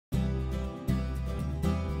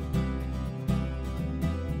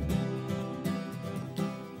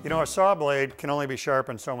You know, a saw blade can only be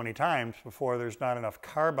sharpened so many times before there's not enough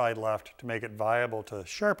carbide left to make it viable to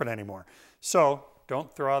sharpen anymore. So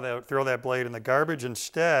don't throw that blade in the garbage.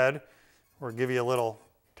 Instead, we'll give you a little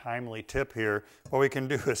timely tip here. What we can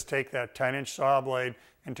do is take that 10-inch saw blade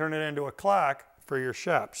and turn it into a clock for your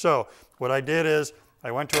shop. So what I did is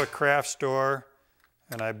I went to a craft store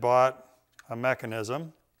and I bought a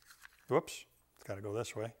mechanism. Whoops, it's got to go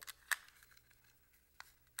this way.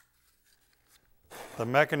 The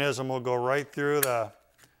mechanism will go right through the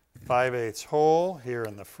 5/8 hole here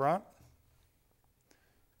in the front.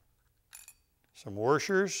 Some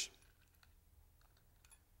washers.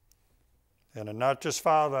 And not just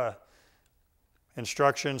follow the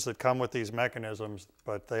instructions that come with these mechanisms,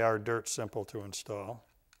 but they are dirt simple to install.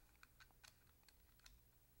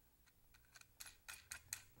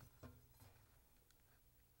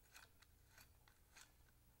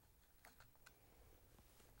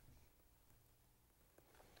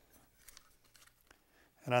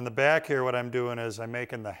 And on the back here, what I'm doing is I'm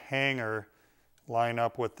making the hanger line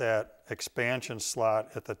up with that expansion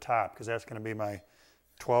slot at the top, because that's going to be my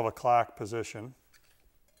 12 o'clock position.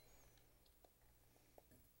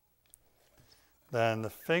 Then the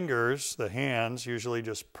fingers, the hands, usually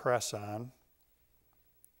just press on.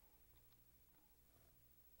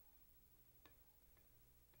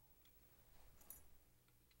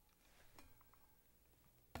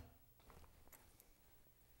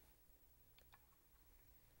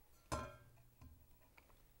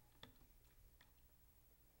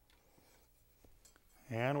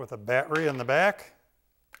 And with a battery in the back.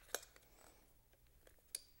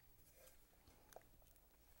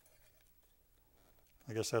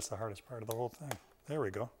 I guess that's the hardest part of the whole thing. There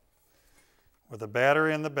we go. With a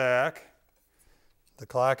battery in the back, the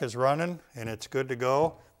clock is running and it's good to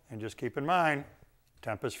go. And just keep in mind,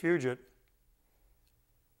 Tempus fugit.